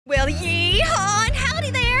Well, yee-haw and howdy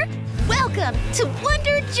there! Welcome to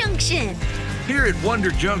Wonder Junction. Here at Wonder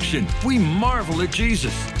Junction, we marvel at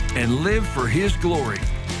Jesus and live for His glory.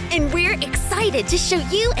 And we're excited to show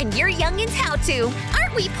you and your youngins how to,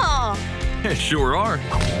 aren't we, Paul? Sure are.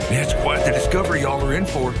 That's quite the discovery y'all are in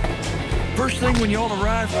for. First thing when y'all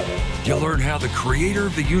arrive, you'll learn how the creator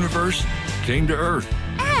of the universe came to Earth.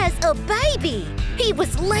 As a baby, he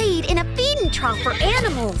was laid in a feeding trough for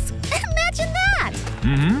animals. Imagine that!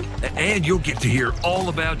 And you'll get to hear all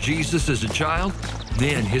about Jesus as a child,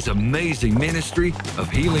 then His amazing ministry of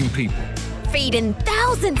healing people. Feeding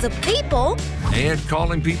thousands of people. And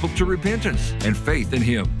calling people to repentance and faith in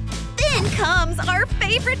Him. Then comes our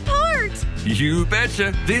favorite part. You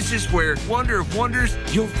betcha. This is where, Wonder of Wonders,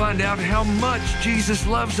 you'll find out how much Jesus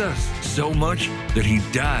loves us. So much that He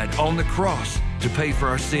died on the cross to pay for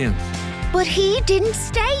our sins. But He didn't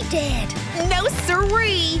stay dead. No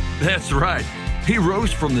siree. That's right. He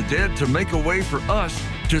rose from the dead to make a way for us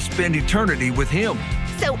to spend eternity with Him.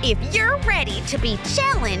 So if you're ready to be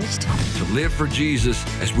challenged, To live for Jesus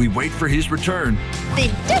as we wait for His return, then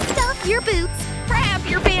dust off your boots, grab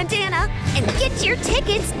your bandana, and get your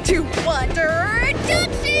tickets to Wonder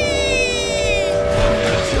Junction!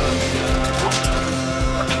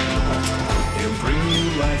 He'll bring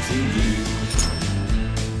new life to you.